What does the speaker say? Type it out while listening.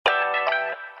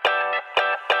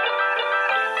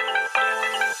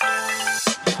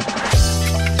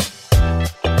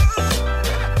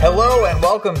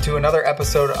welcome to another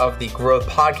episode of the Growth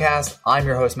Podcast. I'm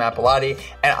your host, Matt Bellotti,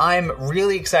 and I'm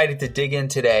really excited to dig in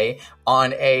today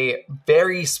on a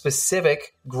very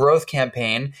specific growth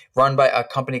campaign run by a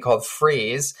company called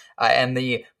Frase. And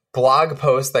the blog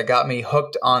post that got me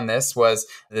hooked on this was,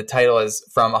 the title is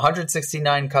From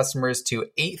 169 Customers to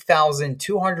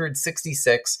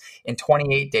 8,266 in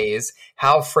 28 Days,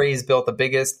 How Frase Built the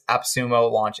Biggest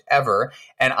AppSumo Launch Ever.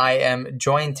 And I am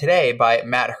joined today by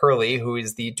Matt Hurley, who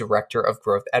is the Director of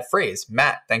Growth at Frase.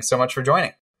 Matt, thanks so much for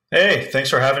joining. Hey, thanks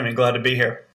for having me. Glad to be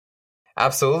here.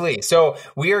 Absolutely. So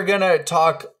we are going to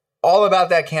talk all about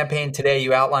that campaign today.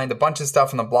 You outlined a bunch of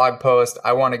stuff in the blog post.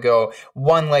 I want to go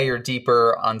one layer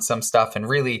deeper on some stuff and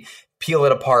really peel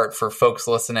it apart for folks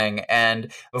listening.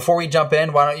 And before we jump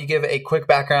in, why don't you give a quick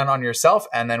background on yourself,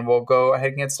 and then we'll go ahead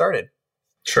and get started.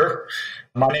 Sure.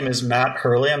 My name is Matt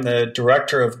Hurley. I'm the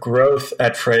Director of Growth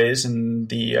at Frase and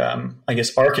the,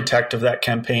 architect of that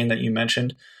campaign that you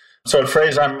mentioned. So at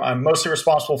Frase, I'm mostly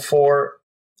responsible for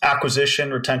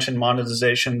acquisition, retention,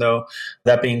 monetization, though.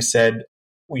 That being said,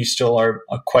 we still are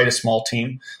quite a small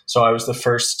team. So I was the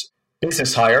first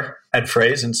business hire at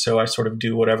Frase, and so I sort of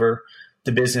do whatever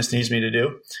the business needs me to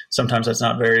do. Sometimes that's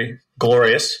not very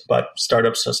glorious, but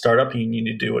startup's a startup. You need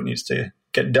to do what needs to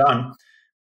get done.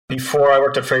 Before I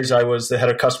worked at Frase, I was the head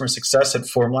of customer success at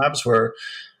Formlabs, where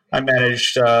I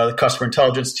managed the customer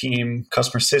intelligence team,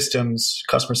 customer systems,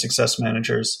 customer success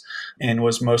managers, and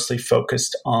was mostly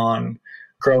focused on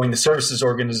growing the services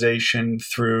organization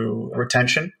through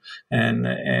retention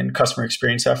and customer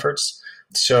experience efforts.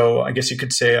 So I guess you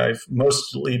could say I've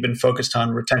mostly been focused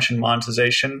on retention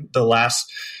monetization the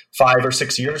last 5 or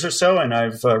 6 years or so, and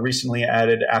I've recently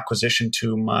added acquisition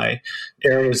to my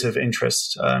areas of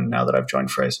interest now that I've joined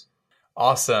Frase.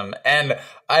 Awesome. And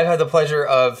I've had the pleasure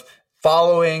of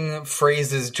following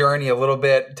Frase's journey a little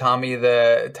bit, Tommy,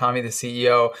 the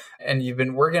CEO, and you've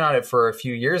been working on it for a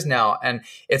few years now. And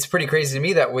it's pretty crazy to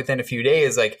me that within a few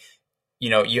days,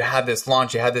 you had this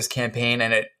launch, you had this campaign,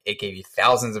 and it gave you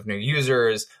thousands of new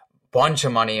users, bunch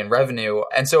of money in revenue.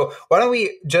 And so why don't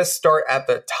we just start at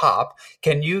the top?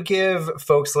 Can you give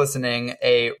folks listening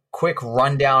a quick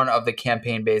rundown of the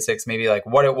campaign basics, maybe like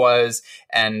what it was?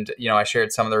 And, I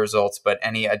shared some of the results, but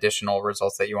any additional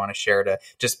results that you want to share to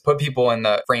just put people in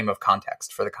the frame of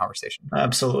context for the conversation?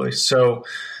 Absolutely. So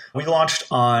we launched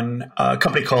on a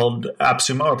company called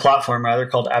AppSumo, a platform rather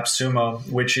called AppSumo,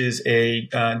 which is a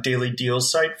daily deals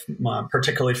site,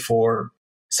 particularly for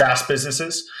SaaS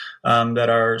businesses that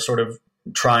are sort of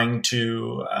trying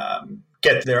to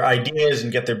get their ideas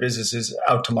and get their businesses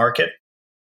out to market.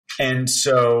 And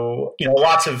so,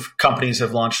 lots of companies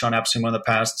have launched on AppSumo in the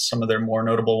past. Some of their more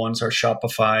notable ones are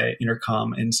Shopify,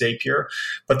 Intercom, and Zapier.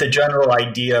 But the general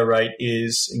idea, right,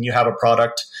 is you have a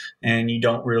product and you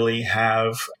don't really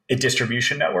have a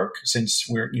distribution network, since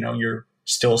you're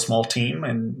still a small team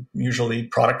and usually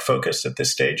product focused at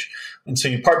this stage. And so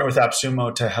you partner with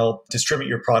AppSumo to help distribute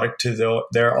your product to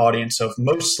their audience of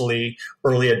mostly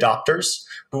early adopters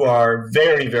who are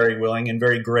very, very willing and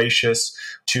very gracious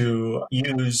to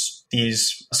use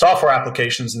these software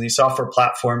applications and these software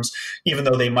platforms, even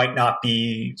though they might not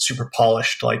be super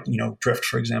polished, like, Drift,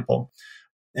 for example.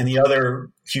 And the other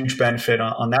huge benefit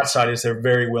on that side is they're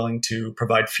very willing to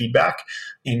provide feedback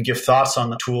and give thoughts on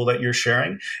the tool that you're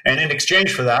sharing. And in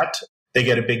exchange for that, they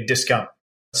get a big discount.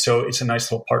 So it's a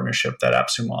nice little partnership that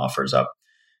AppSumo offers up.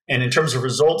 And in terms of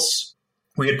results,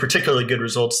 we had particularly good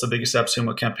results, the biggest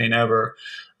AppSumo campaign ever.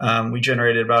 We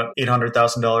generated about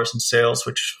 $800,000 in sales,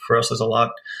 which for us is a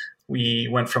lot. We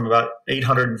went from about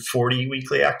 840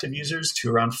 weekly active users to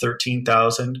around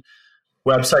 13,000.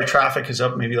 Website traffic is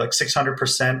up maybe like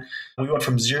 600%. We went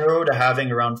from 0 to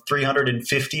having around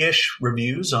 350-ish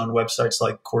reviews on websites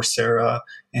like Coursera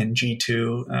and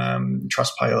G2,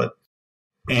 Trustpilot.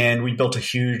 And we built a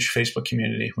huge Facebook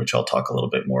community, which I'll talk a little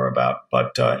bit more about.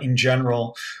 But in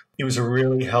general, it was a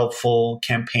really helpful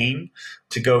campaign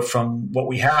to go from what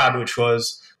we had, which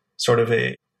was sort of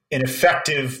an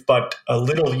effective but a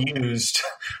little used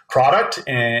product,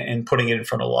 and putting it in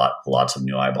front of lots of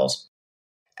new eyeballs.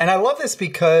 And I love this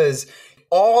because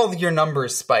all of your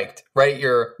numbers spiked, right?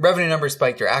 Your revenue numbers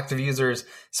spiked, your active users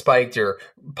spiked, your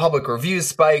public reviews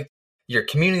spiked, your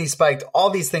community spiked, all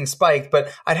these things spiked.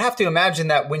 But I'd have to imagine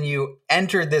that when you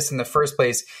entered this in the first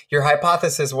place, your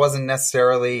hypothesis wasn't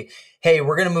necessarily, hey,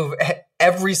 we're going to move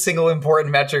every single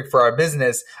important metric for our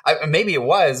business. Maybe it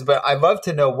was, but I'd love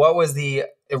to know, what was the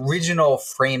original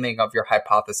framing of your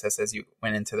hypothesis as you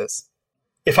went into this?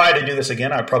 If I had to do this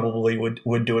again, I probably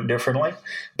would do it differently.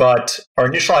 But our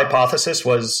initial hypothesis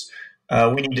was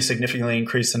we need to significantly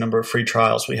increase the number of free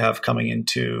trials we have coming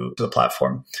into the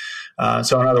platform.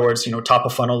 So in other words, top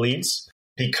of funnel leads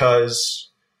because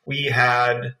we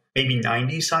had maybe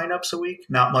 90 signups a week,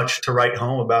 not much to write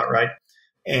home about, right?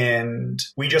 And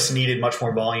we just needed much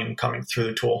more volume coming through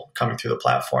the tool, coming through the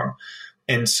platform.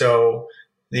 And so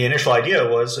the initial idea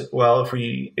was, well, if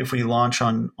we launch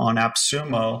on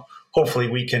AppSumo, hopefully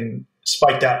we can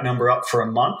spike that number up for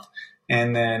a month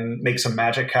and then make some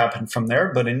magic happen from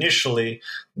there. But initially,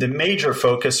 the major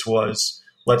focus was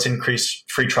let's increase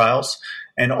free trials.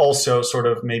 And also sort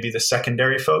of maybe the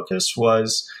secondary focus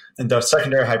was, the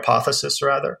secondary hypothesis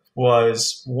rather,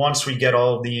 was once we get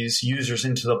all of these users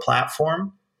into the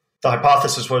platform, the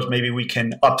hypothesis was maybe we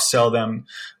can upsell them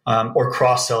or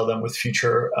cross-sell them with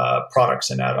future products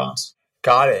and add-ons.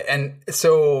 Got it. And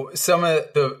so some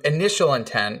of the initial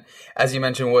intent, as you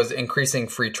mentioned, was increasing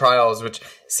free trials, which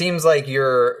seems like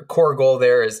your core goal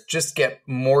there is just get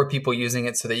more people using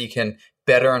it so that you can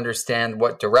better understand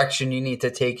what direction you need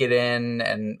to take it in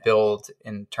and build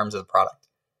in terms of the product.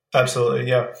 Absolutely,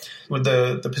 yeah. With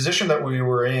the position that we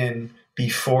were in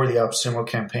before the AppSumo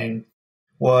campaign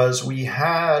was we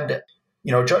had,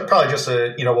 probably just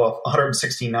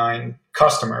 169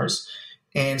 customers.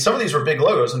 And some of these were big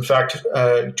logos. In fact,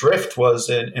 Drift was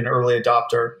an early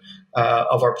adopter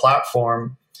of our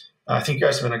platform. I think you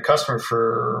guys have been a customer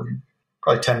for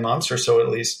probably 10 months or so at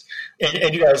least.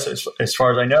 And you guys, as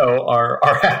far as I know, are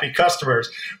happy customers.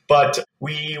 But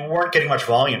we weren't getting much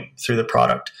volume through the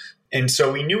product. And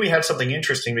so we knew we had something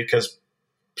interesting because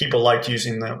people liked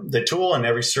using the tool, and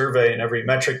every survey and every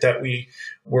metric that we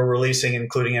were releasing,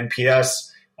 including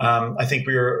NPS, I think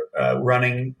we were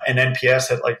running an NPS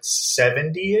at like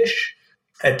 70-ish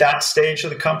at that stage of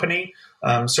the company.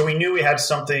 So we knew we had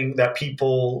something that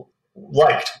people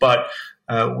liked, but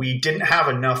we didn't have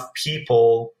enough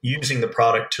people using the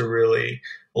product to really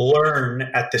learn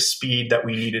at the speed that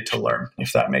we needed to learn,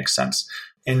 if that makes sense.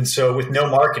 And so with no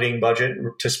marketing budget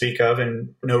to speak of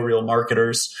and no real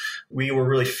marketers, we were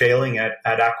really failing at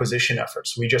acquisition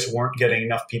efforts. We just weren't getting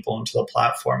enough people into the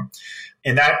platform.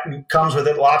 And that comes with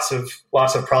it lots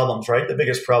of problems, right? The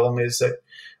biggest problem is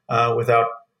that without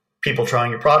people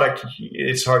trying your product,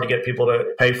 it's hard to get people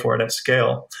to pay for it at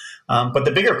scale. But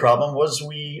the bigger problem was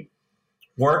we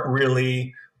weren't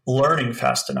really learning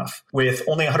fast enough. With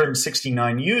only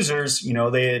 169 users,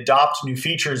 they adopt new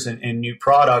features and new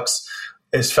products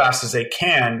as fast as they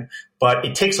can, but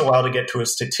it takes a while to get to a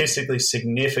statistically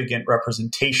significant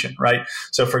representation, right?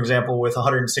 So for example, with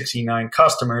 169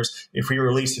 customers, if we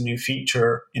release a new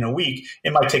feature in a week,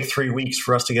 it might take 3 weeks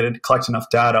for us to collect enough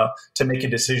data to make a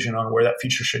decision on where that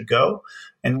feature should go.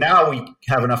 And now we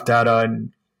have enough data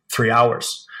in 3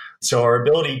 hours. So our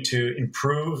ability to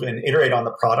improve and iterate on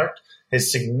the product has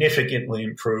significantly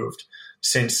improved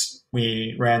since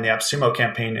we ran the AppSumo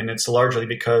campaign. And it's largely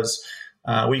because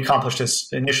we accomplished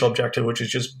this initial objective, which is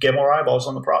just get more eyeballs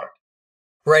on the product.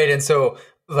 Right. And so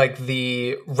like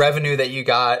the revenue that you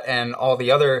got and all the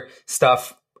other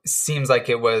stuff seems like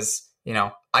it was,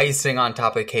 icing on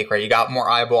top of the cake, right? You got more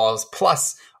eyeballs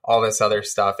plus all this other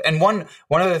stuff. And one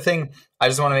other thing I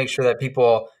just want to make sure that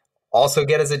people also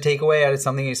get as a takeaway out of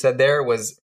something you said there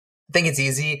was, I think it's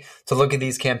easy to look at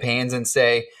these campaigns and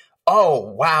say, oh,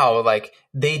 wow, like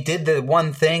they did the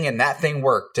one thing and that thing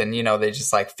worked. And, they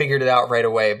just like figured it out right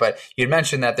away. But you'd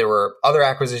mentioned that there were other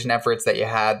acquisition efforts that you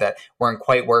had that weren't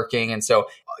quite working. And so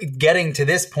getting to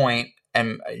this point,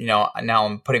 and, now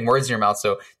I'm putting words in your mouth,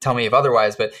 so tell me if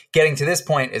otherwise, but getting to this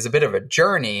point is a bit of a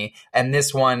journey. And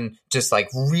this one just like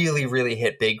really, really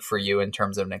hit big for you in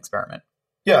terms of an experiment.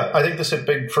 Yeah, I think this hit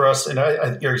big for us.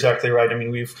 And you're exactly right. I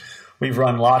mean, we've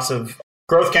run lots of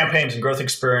growth campaigns and growth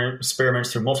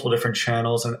experiments through multiple different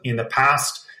channels in the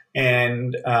past.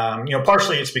 And,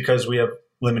 partially it's because we have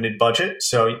limited budget.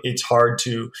 So it's hard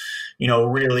to,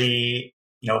 really,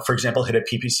 for example, hit a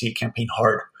PPC campaign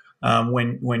hard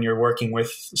when you're working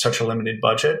with such a limited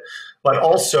budget. But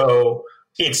also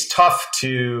it's tough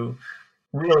to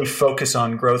really focus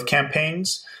on growth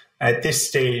campaigns at this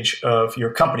stage of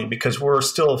your company because we're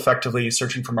still effectively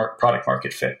searching for product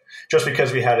market fit. Just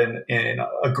because we had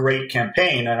a great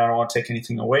campaign, and I don't want to take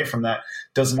anything away from that,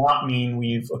 does not mean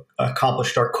we've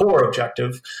accomplished our core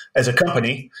objective as a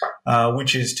company,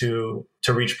 which is to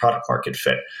reach product market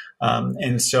fit.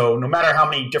 And so no matter how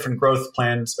many different growth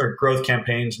plans or growth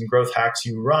campaigns and growth hacks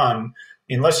you run,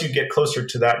 unless you get closer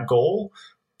to that goal,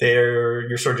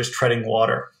 you're sort of just treading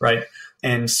water, right?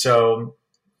 And so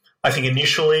I think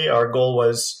initially our goal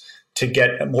was to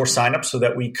get more signups so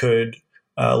that we could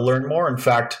learn more. In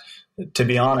fact, to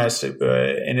be honest,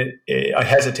 I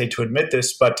hesitate to admit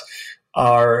this, but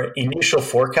our initial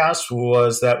forecast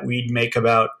was that we'd make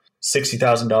about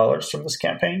 $60,000 from this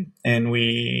campaign, and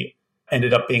we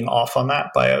ended up being off on that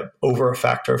by over a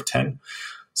factor of 10.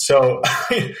 So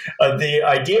the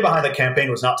idea behind the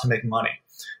campaign was not to make money.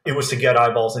 It was to get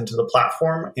eyeballs into the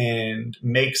platform and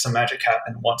make some magic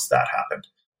happen once that happened.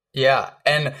 Yeah.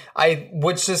 And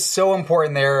what's just so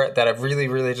important there that I really,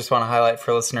 really just want to highlight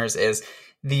for listeners is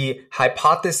the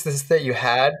hypothesis that you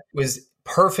had was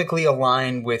perfectly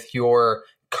aligned with your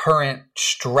current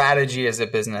strategy as a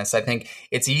business. I think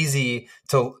it's easy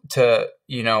to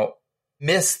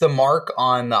miss the mark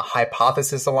on the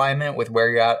hypothesis alignment with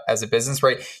where you're at as a business,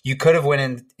 right? You could have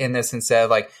went in this and said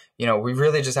like, we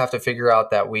really just have to figure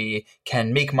out that we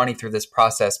can make money through this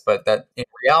process, but that in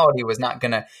reality was not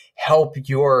going to help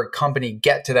your company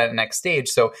get to that next stage.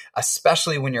 So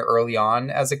especially when you're early on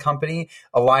as a company,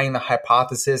 aligning the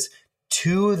hypothesis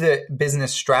to the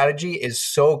business strategy is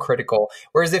so critical.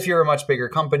 Whereas if you're a much bigger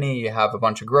company, you have a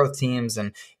bunch of growth teams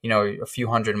and, a few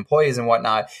hundred employees and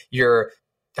whatnot, your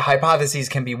hypotheses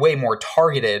can be way more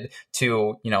targeted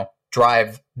to,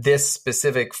 drive this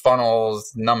specific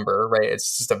funnel's number, right?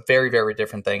 It's just a very, very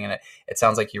different thing. And it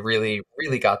sounds like you really,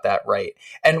 really got that right.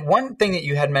 And one thing that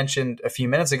you had mentioned a few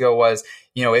minutes ago was,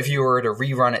 if you were to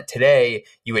rerun it today,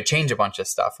 you would change a bunch of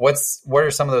stuff. What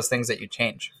are some of those things that you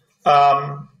change?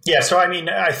 So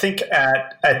I think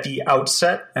at the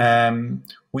outset,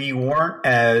 we weren't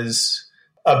as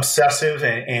obsessive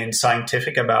and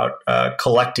scientific about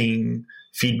collecting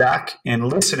feedback and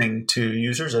listening to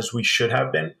users as we should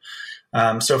have been.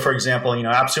 So, for example,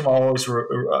 AppSumo always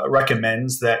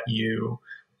recommends that you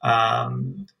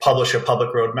publish a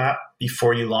public roadmap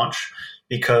before you launch,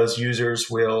 because users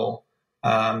will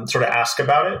sort of ask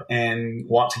about it and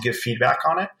want to give feedback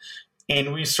on it.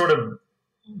 And we sort of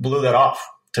blew that off.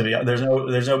 There's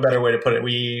no better way to put it.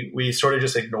 We sort of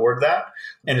just ignored that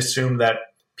and assumed that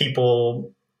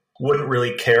people wouldn't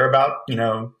really care about,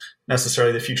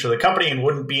 necessarily the future of the company and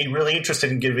wouldn't be really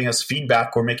interested in giving us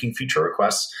feedback or making feature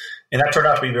requests. And that turned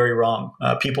out to be very wrong.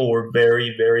 People were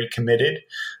very, very committed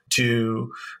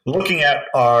to looking at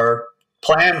our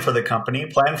plan for the company,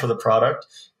 plan for the product,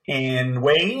 and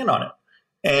weighing in on it.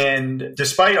 And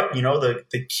despite,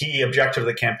 the key objective of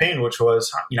the campaign, which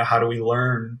was, how do we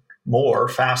learn more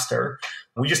faster,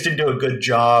 we just didn't do a good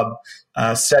job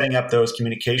setting up those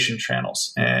communication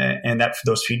channels and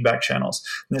those feedback channels.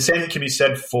 And the same can be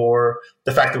said for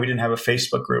the fact that we didn't have a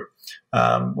Facebook group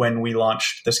when we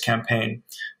launched this campaign.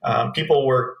 People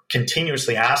were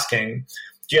continuously asking,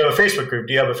 do you have a Facebook group?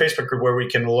 Do you have a Facebook group where we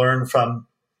can learn from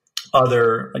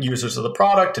other users of the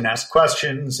product and ask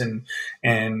questions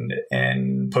and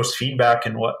post feedback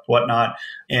and whatnot?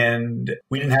 And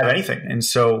we didn't have anything. And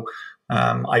so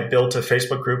I built a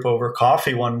Facebook group over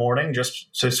coffee one morning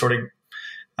just to sort of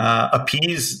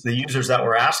appease the users that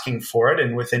were asking for it.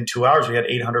 And within 2 hours, we had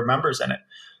 800 members in it.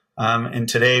 And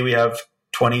today we have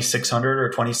 2,600 or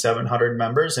 2,700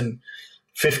 members, and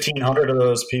 1,500 of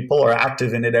those people are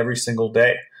active in it every single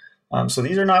day. So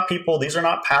these are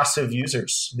not passive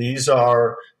users. These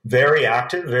are very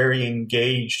active, very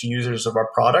engaged users of our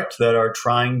product that are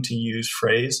trying to use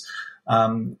Frase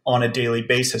on a daily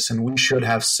basis. And we should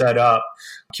have set up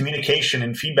communication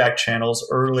and feedback channels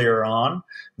earlier on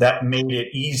that made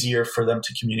it easier for them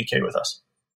to communicate with us.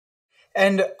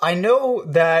 And I know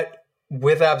that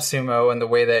with AppSumo and the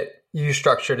way that you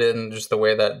structured it and just the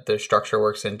way that the structure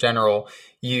works in general,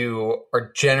 you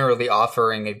are generally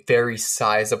offering a very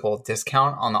sizable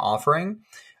discount on the offering.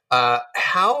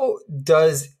 How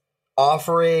does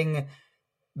offering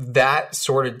that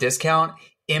sort of discount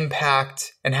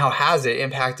impact, and how has it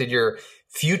impacted your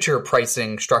future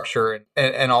pricing structure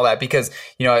and all that? Because,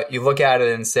 you look at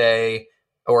it and say,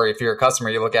 or if you're a customer,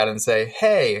 you look at it and say,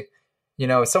 hey,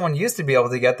 someone used to be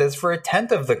able to get this for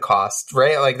 1/10 of the cost,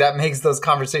 right? Like that makes those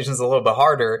conversations a little bit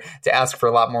harder to ask for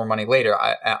a lot more money later,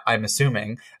 I'm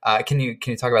assuming. Can you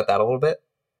talk about that a little bit?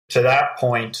 To that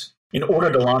point, in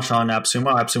order to launch on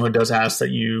AppSumo does ask that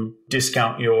you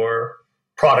discount your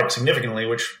product significantly,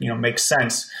 which makes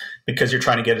sense because you're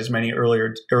trying to get as many early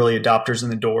adopters in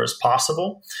the door as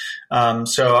possible.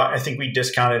 So I think we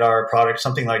discounted our product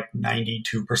something like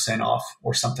 92% off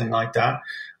or something like that,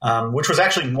 which was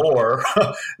actually more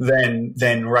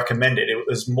than recommended. It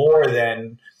was more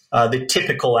than the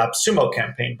typical AppSumo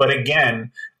campaign. But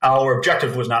again, our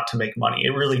objective was not to make money.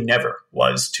 It really never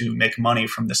was to make money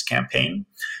from this campaign.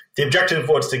 The objective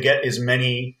was to get as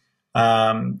many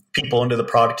people into the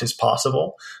product as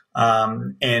possible.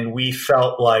 And we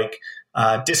felt like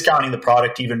discounting the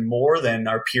product even more than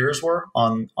our peers were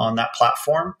on that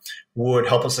platform would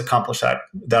help us accomplish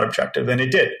that objective. And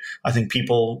it did. I think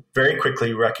people very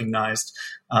quickly recognized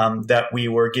that we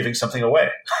were giving something away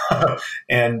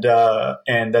and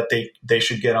that they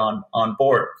should get on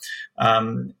board.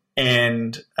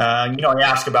 And, I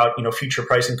ask about, future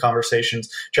pricing conversations.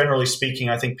 Generally speaking,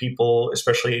 I think people,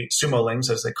 especially Sumolings,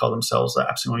 as they call themselves, the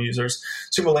AppSumo users,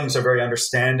 Sumolings are very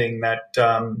understanding that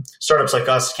startups like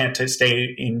us can't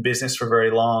stay in business for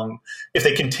very long if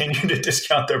they continue to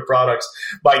discount their products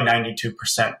by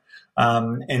 92%.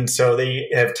 And so they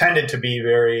have tended to be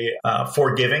very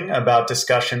forgiving about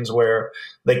discussions where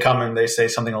they come and they say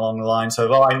something along the lines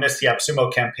of, I missed the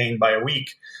AppSumo campaign by a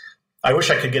week. I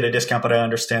wish I could get a discount, but I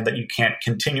understand that you can't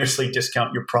continuously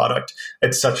discount your product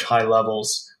at such high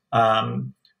levels,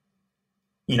 in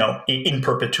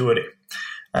perpetuity.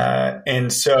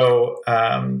 And so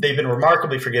they've been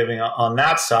remarkably forgiving on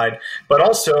that side. But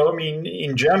also,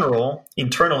 in general,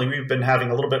 internally, we've been having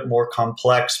a little bit more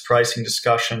complex pricing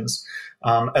discussions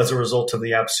as a result of the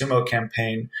AppSumo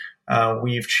campaign.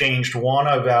 We've changed one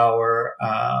of our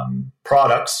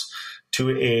products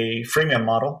to a freemium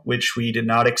model, which we did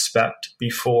not expect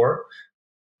before.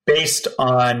 Based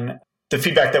on the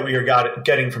feedback that we were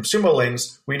getting from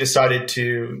Sumolings, we decided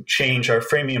to change our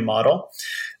freemium model,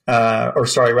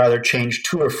 change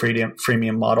to a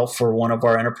freemium model for one of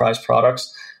our enterprise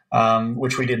products,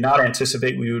 which we did not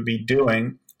anticipate we would be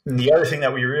doing. And the other thing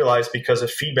that we realized because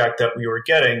of feedback that we were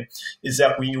getting is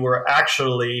that we were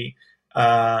actually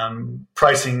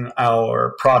pricing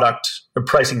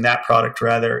that product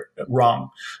wrong.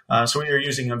 So we were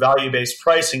using a value-based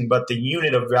pricing, but the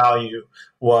unit of value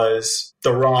was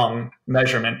the wrong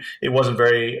measurement. It wasn't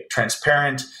very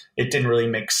transparent. It didn't really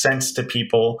make sense to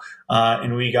people.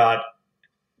 And we got,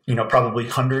 probably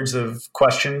hundreds of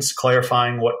questions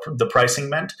clarifying what the pricing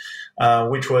meant,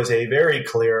 which was a very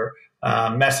clear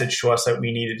message to us that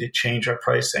we needed to change our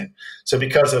pricing. So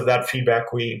because of that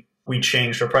feedback, we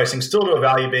changed our pricing still to a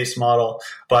value-based model,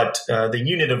 but the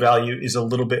unit of value is a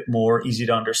little bit more easy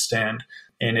to understand.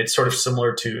 And it's sort of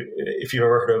similar to, if you've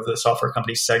ever heard of the software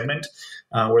company Segment,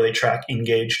 where they track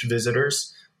engaged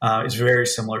visitors, is very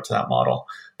similar to that model.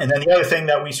 And then the other thing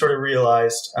that we sort of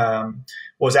realized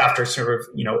was after sort of,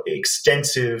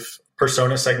 extensive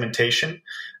persona segmentation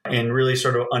and really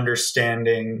sort of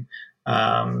understanding,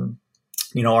 our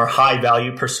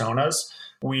high-value personas,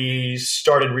 we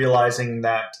started realizing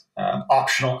that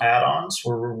optional add-ons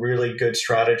were a really good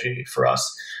strategy for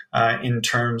us in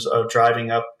terms of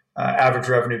driving up average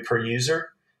revenue per user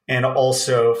and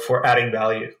also for adding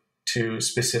value to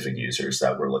specific users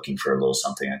that were looking for a little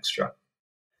something extra.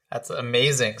 That's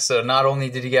amazing. So not only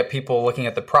did you get people looking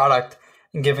at the product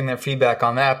and giving their feedback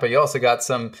on that, but you also got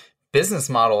some business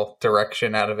model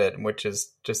direction out of it, which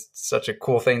is just such a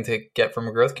cool thing to get from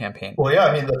a growth campaign. Well,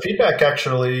 yeah, the feedback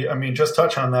actually, just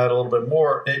touch on that a little bit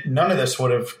more. None of this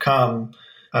would have come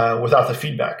without the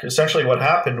feedback. Essentially what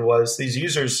happened was these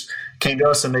users came to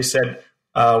us and they said,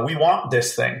 we want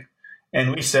this thing.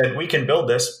 And we said, we can build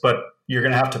this, but you're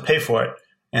going to have to pay for it.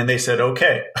 And they said,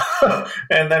 okay.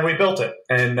 And then we built it.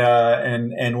 And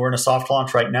we're in a soft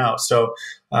launch right now. So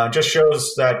just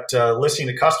shows that listening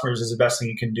to customers is the best thing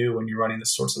you can do when you're running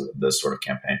this sort of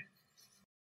campaign.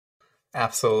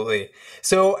 Absolutely.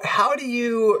 So how do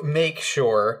you make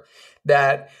sure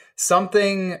that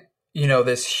something,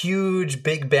 this huge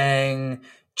big bang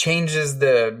changes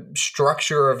the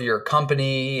structure of your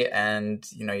company and,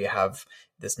 you have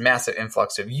this massive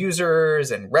influx of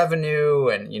users and revenue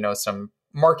and, some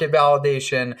market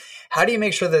validation. How do you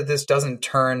make sure that this doesn't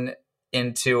turn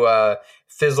into a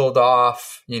fizzled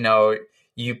off,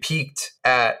 you peaked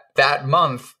at that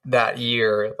month, that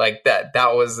year, like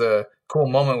that was a cool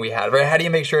moment we had, right? How do you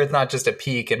make sure it's not just a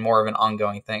peak and more of an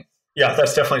ongoing thing? Yeah,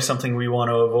 that's definitely something we want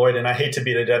to avoid. And I hate to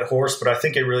beat a dead horse, but I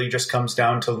think it really just comes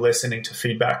down to listening to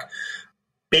feedback.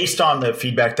 Based on the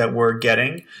feedback that we're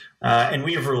getting, and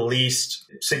we've released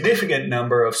a significant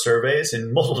number of surveys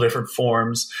in multiple different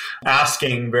forms,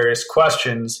 asking various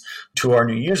questions to our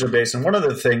new user base. And one of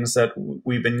the things that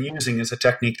we've been using is a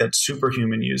technique that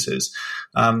Superhuman uses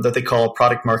that they call a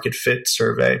product market fit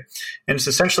survey. And it's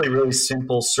essentially a really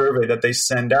simple survey that they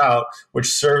send out, which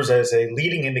serves as a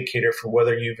leading indicator for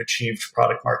whether you've achieved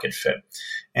product market fit.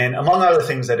 And among other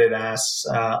things that it asks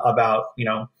about,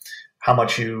 how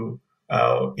much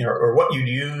or what you'd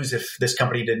use if this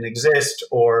company didn't exist,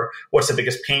 or what's the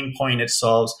biggest pain point it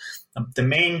solves. The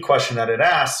main question that it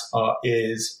asks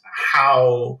is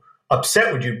how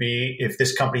upset would you be if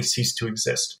this company ceased to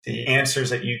exist? The answers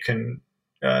that you can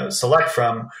select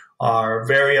from are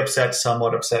very upset,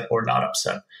 somewhat upset, or not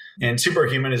upset. And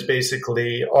Superhuman has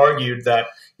basically argued that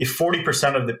if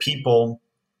 40% of the people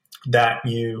that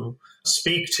you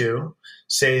speak to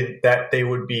say that they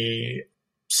would be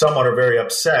somewhat or very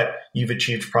upset, you've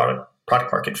achieved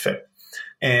product market fit.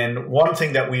 And one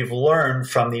thing that we've learned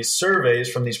from these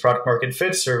surveys, from these product market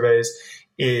fit surveys,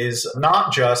 is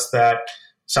not just that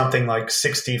something like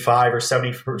 65 or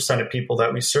 70% of people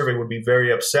that we survey would be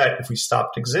very upset if we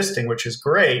stopped existing, which is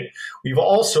great. We've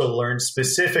also learned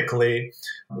specifically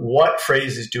what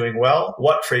Frase is doing well,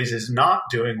 what Frase is not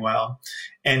doing well.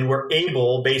 And we're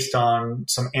able, based on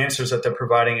some answers that they're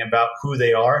providing about who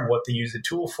they are and what they use the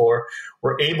tool for,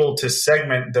 we're able to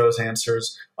segment those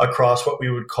answers across what we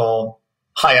would call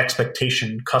high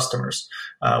expectation customers,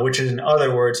 which is, in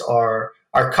other words, are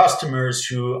customers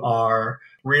who are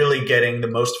really getting the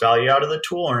most value out of the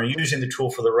tool and are using the tool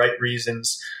for the right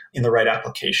reasons in the right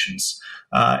applications.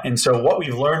 And so what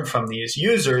we've learned from these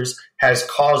users has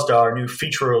caused our new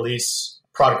feature release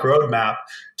product roadmap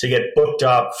to get booked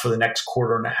up for the next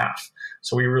quarter and a half.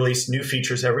 So we release new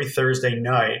features every Thursday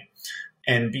night.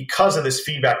 And because of this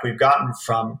feedback we've gotten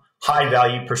from high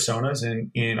value personas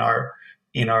in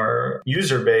our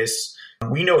user base,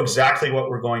 we know exactly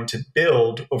what we're going to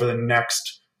build over the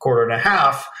next quarter and a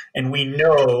half, and we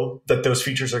know that those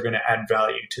features are going to add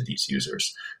value to these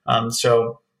users.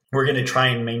 So we're going to try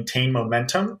and maintain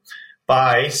momentum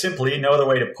by simply, no other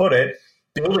way to put it,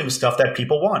 building stuff that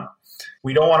people want.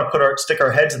 We don't want to stick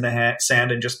our heads in the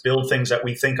sand and just build things that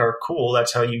we think are cool.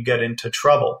 That's how you get into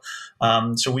trouble.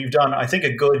 So we've done, I think,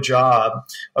 a good job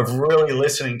of really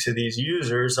listening to these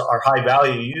users, our high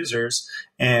value users,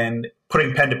 and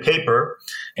putting pen to paper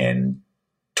and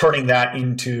turning that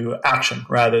into action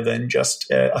rather than just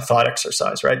a thought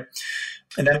exercise, right?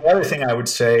 And then the other thing I would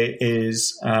say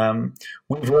is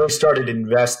we've really started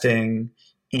investing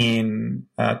in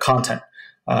content.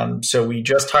 So we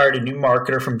just hired a new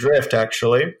marketer from Drift,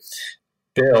 actually,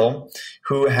 Bill,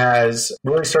 who has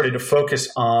really started to focus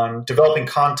on developing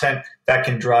content that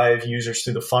can drive users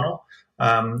through the funnel,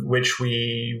 which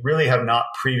we really have not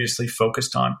previously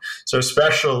focused on. So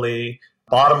especially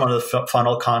bottom of the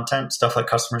funnel content, stuff like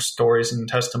customer stories and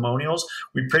testimonials,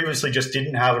 we previously just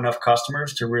didn't have enough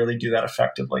customers to really do that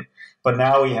effectively. But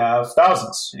now we have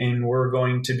thousands, and we're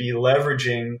going to be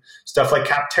leveraging stuff like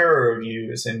Capterra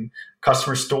reviews and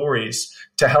customer stories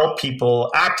to help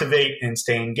people activate and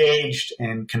stay engaged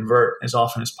and convert as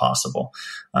often as possible.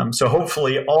 So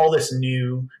hopefully all this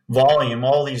new volume,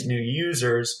 all these new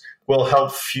users will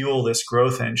help fuel this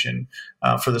growth engine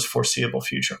for this foreseeable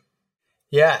future.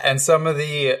 Yeah, and some of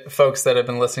the folks that have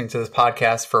been listening to this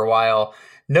podcast for a while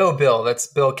know Bill. That's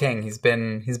Bill King. He's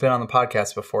been on the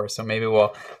podcast before, so maybe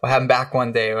we'll have him back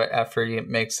one day after he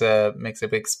makes a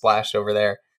big splash over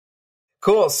there.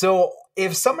 Cool. So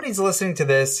if somebody's listening to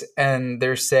this and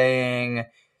they're saying,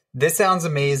 this sounds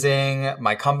amazing,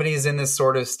 my company's in this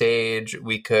sort of stage,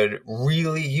 we could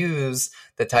really use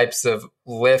the types of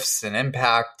lifts and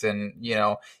impact and,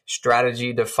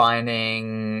 strategy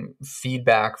defining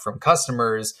feedback from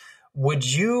customers,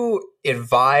 would you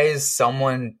advise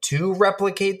someone to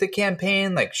replicate the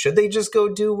campaign? Like, should they just go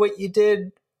do what you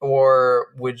did? Or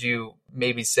would you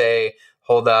maybe say,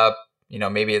 hold up,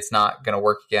 maybe it's not going to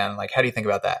work again? Like, how do you think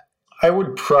about that? I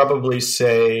would probably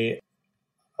say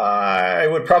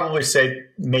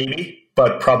maybe,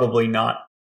 but probably not.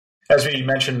 As we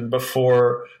mentioned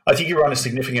before, I think you run a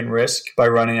significant risk by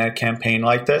running a campaign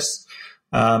like this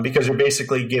because you're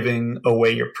basically giving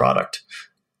away your product.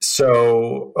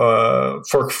 So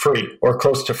for free or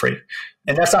close to free.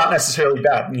 And that's not necessarily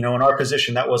bad. In our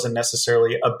position, that wasn't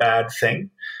necessarily a bad thing.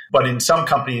 But in some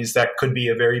companies, that could be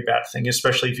a very bad thing,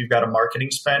 especially if you've got a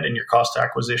marketing spend and your cost to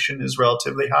acquisition is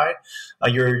relatively high.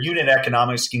 Your unit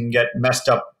economics can get messed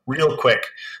up real quick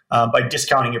by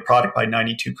discounting your product by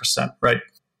 92%, right?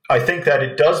 I think that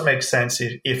it does make sense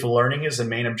if learning is the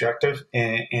main objective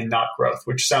and not growth,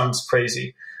 which sounds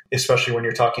crazy, especially when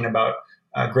you're talking about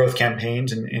growth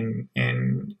campaigns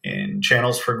and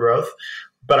channels for growth.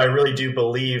 But I really do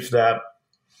believe that,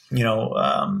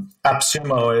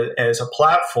 AppSumo as a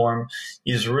platform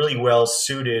is really well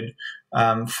suited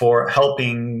for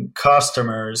helping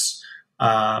customers,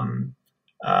 get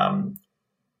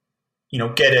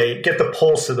the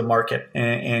pulse of the market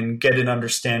and get an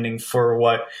understanding for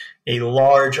what a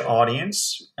large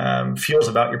audience feels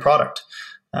about your product.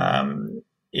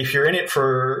 If you're in it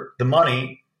for the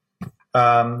money,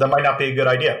 that might not be a good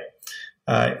idea.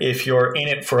 If you're in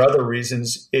it for other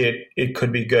reasons, it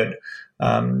could be good.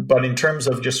 But in terms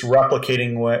of just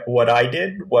replicating what I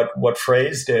did, what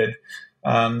Frase did,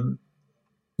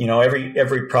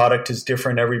 every product is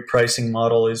different. Every pricing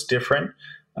model is different.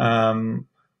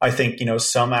 I think,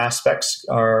 some aspects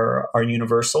are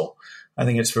universal. I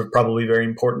think it's probably very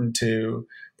important to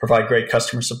provide great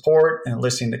customer support and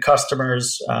listening to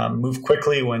customers, move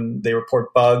quickly when they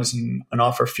report bugs and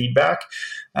offer feedback.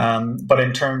 But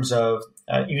in terms of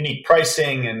unique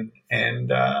pricing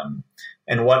and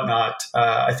whatnot,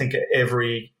 I think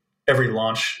every every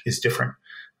launch is different.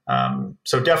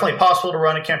 So definitely possible to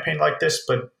run a campaign like this,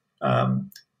 but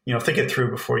think it through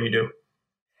before you do.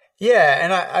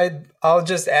 Yeah, and I'll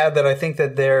just add that I think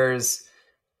that there's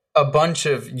a bunch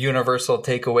of universal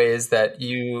takeaways that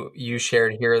you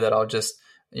shared here that I'll just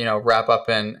wrap up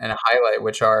and highlight,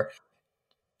 which are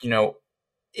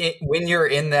when you're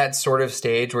in that sort of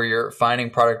stage where you're finding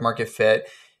product market fit,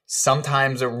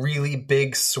 sometimes a really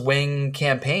big swing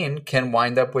campaign can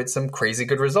wind up with some crazy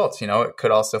good results. It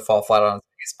could also fall flat on its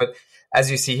face. But as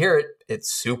you see here, it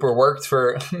super worked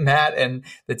for Matt and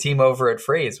the team over at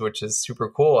Frase, which is super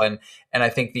cool. And I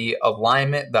think the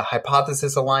alignment, the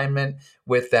hypothesis alignment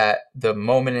with that, the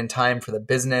moment in time for the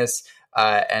business,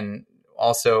 and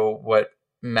also what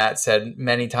Matt said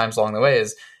many times along the way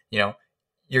is,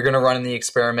 you're going to run in the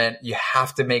experiment. You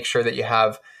have to make sure that you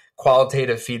have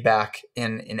qualitative feedback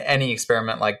in any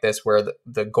experiment like this, where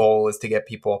the goal is to get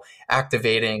people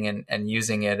activating and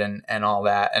using it and all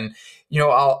that. And,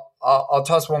 I'll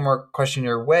toss one more question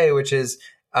your way, which is,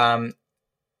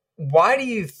 why do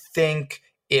you think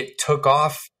it took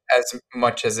off as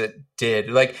much as it did?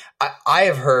 Like, I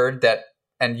have heard that,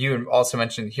 and you also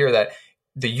mentioned here, that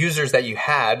the users that you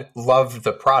had loved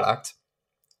the product.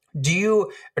 Do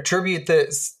you attribute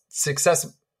the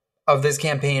success of this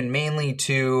campaign mainly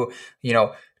to,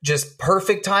 just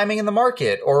perfect timing in the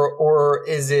market, or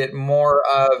is it more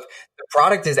of the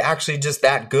product is actually just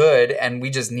that good and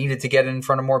we just needed to get it in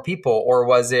front of more people? Or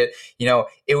was it,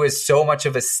 it was so much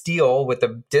of a steal with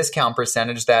the discount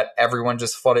percentage that everyone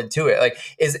just flooded to it? Like,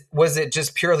 was it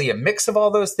just purely a mix of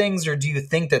all those things, or do you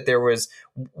think that there was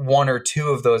one or two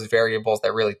of those variables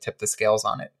that really tipped the scales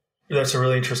on it? That's a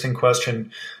really interesting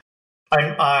question.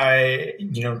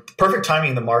 Perfect timing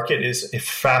in the market is a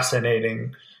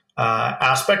fascinating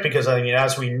aspect, because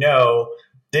as we know,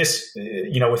 this,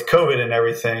 with COVID and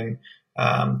everything,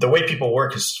 the way people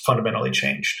work has fundamentally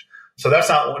changed. So that's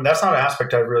not an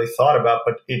aspect I've really thought about,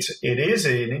 but it is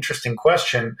an interesting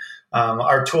question.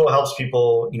 Our tool helps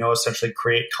people, essentially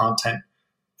create content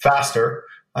faster,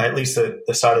 at least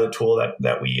the side of the tool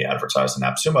that we advertise and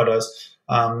AppSumo does.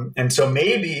 And so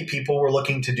maybe people were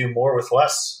looking to do more with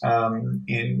less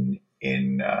during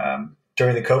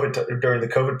the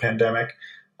COVID pandemic.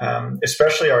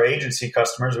 Especially our agency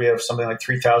customers. We have something like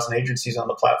 3,000 agencies on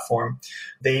the platform.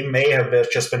 They may have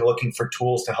just been looking for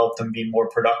tools to help them be more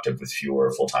productive with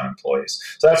fewer full-time employees.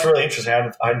 So that's really interesting.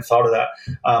 I hadn't thought of that.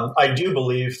 I do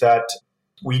believe that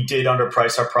we did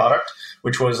underprice our product,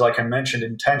 which was, like I mentioned,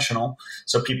 intentional.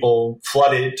 So people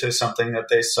flooded to something that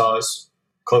they saw as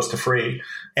close to free.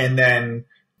 And then,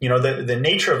 the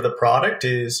nature of the product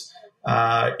is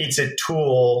it's a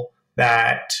tool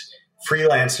that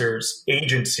freelancers,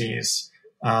 agencies,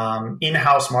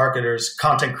 in-house marketers,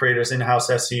 content creators, in-house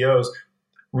SEOs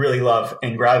really love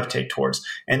and gravitate towards.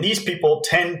 And these people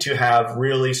tend to have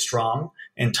really strong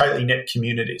and tightly knit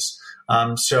communities.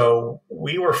 So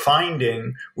we were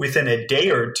finding within a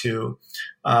day or two,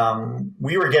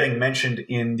 we were getting mentioned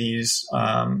in these,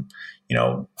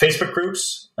 Facebook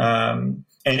groups, and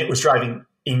it was driving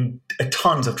in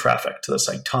tons of traffic to the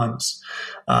site, tons.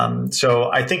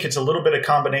 So I think it's a little bit of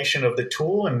combination of the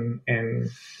tool and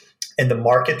the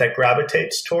market that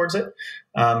gravitates towards it.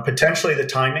 Potentially the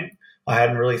timing. I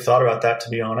hadn't really thought about that, to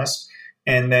be honest.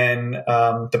 And then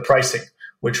the pricing,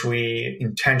 which we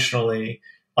intentionally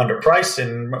underpriced.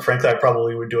 And frankly, I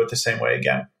probably would do it the same way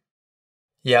again.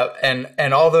 Yeah.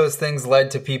 And all those things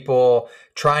led to people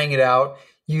trying it out,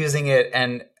 using it.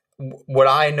 And what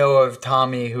I know of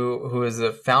Tommy, who is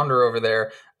the founder over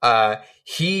there,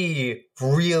 he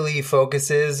really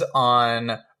focuses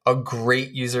on a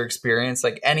great user experience.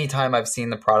 Like, anytime I've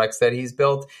seen the products that he's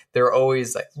built, they're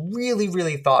always like really,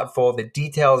 really thoughtful. The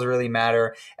details really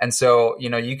matter. And so,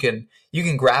 you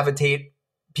can gravitate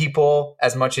people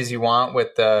as much as you want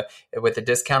with the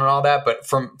discount and all that. But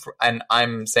and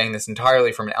I'm saying this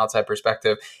entirely from an outside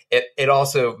perspective, it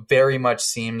also very much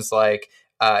seems like,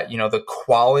 the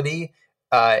quality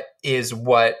is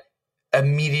what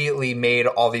immediately made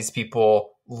all these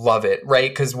people love it, right?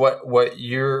 Because what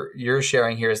you're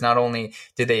sharing here is not only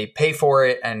did they pay for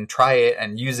it and try it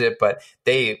and use it, but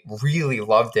they really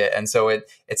loved it. And so it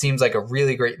seems like a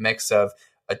really great mix of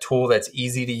a tool that's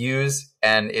easy to use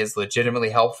and is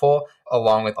legitimately helpful,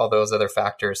 along with all those other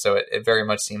factors. So it very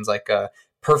much seems like a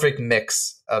perfect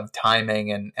mix of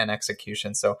timing and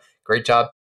execution. So great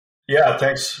job. Yeah,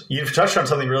 thanks. You've touched on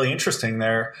something really interesting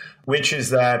there, which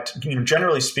is that,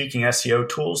 generally speaking, SEO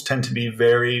tools tend to be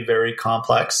very, very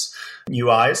complex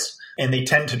UIs, and they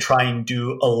tend to try and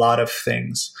do a lot of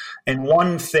things. And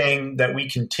one thing that we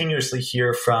continuously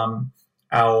hear from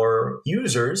our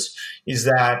users is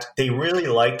that they really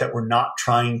like that we're not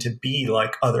trying to be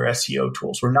like other SEO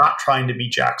tools. We're not trying to be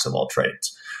jacks of all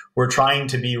trades. We're trying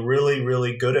to be really,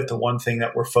 really good at the one thing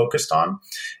that we're focused on.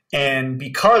 And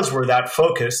because we're that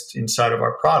focused inside of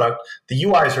our product, the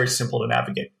UI is very simple to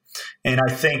navigate. And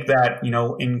I think that,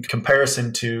 in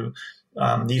comparison to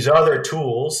these other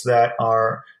tools that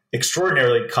are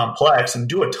extraordinarily complex and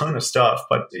do a ton of stuff,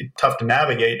 but tough to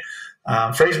navigate,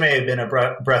 Frase may have been a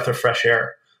breath of fresh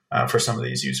air for some of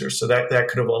these users. So that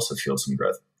could have also fueled some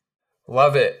growth.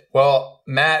 Love it. Well,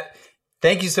 Matt,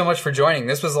 thank you so much for joining.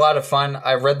 This was a lot of fun.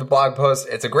 I read the blog post.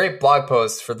 It's a great blog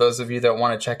post for those of you that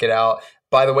want to check it out.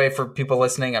 By the way, for people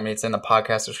listening, it's in the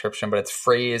podcast description, but it's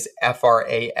Frase,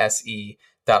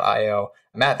 Frase.io.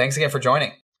 Matt, thanks again for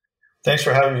joining. Thanks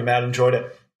for having me, Matt. Enjoyed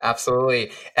it.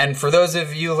 Absolutely. And for those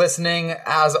of you listening,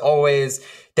 as always,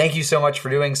 thank you so much for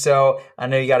doing so. I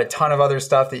know you got a ton of other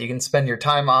stuff that you can spend your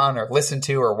time on or listen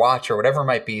to or watch or whatever it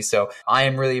might be. So I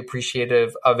am really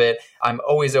appreciative of it. I'm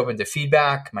always open to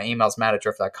feedback. My email is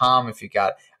matt@drift.com. If you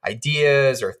got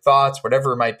ideas or thoughts,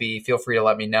 whatever it might be, feel free to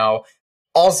let me know.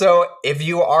 Also, if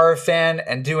you are a fan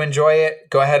and do enjoy it,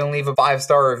 go ahead and leave a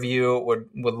 5-star review.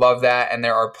 Would love that. And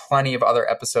there are plenty of other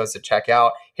episodes to check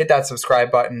out. Hit that subscribe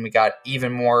button. We got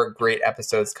even more great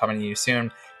episodes coming to you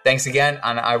soon. Thanks again,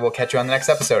 and I will catch you on the next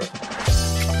episode.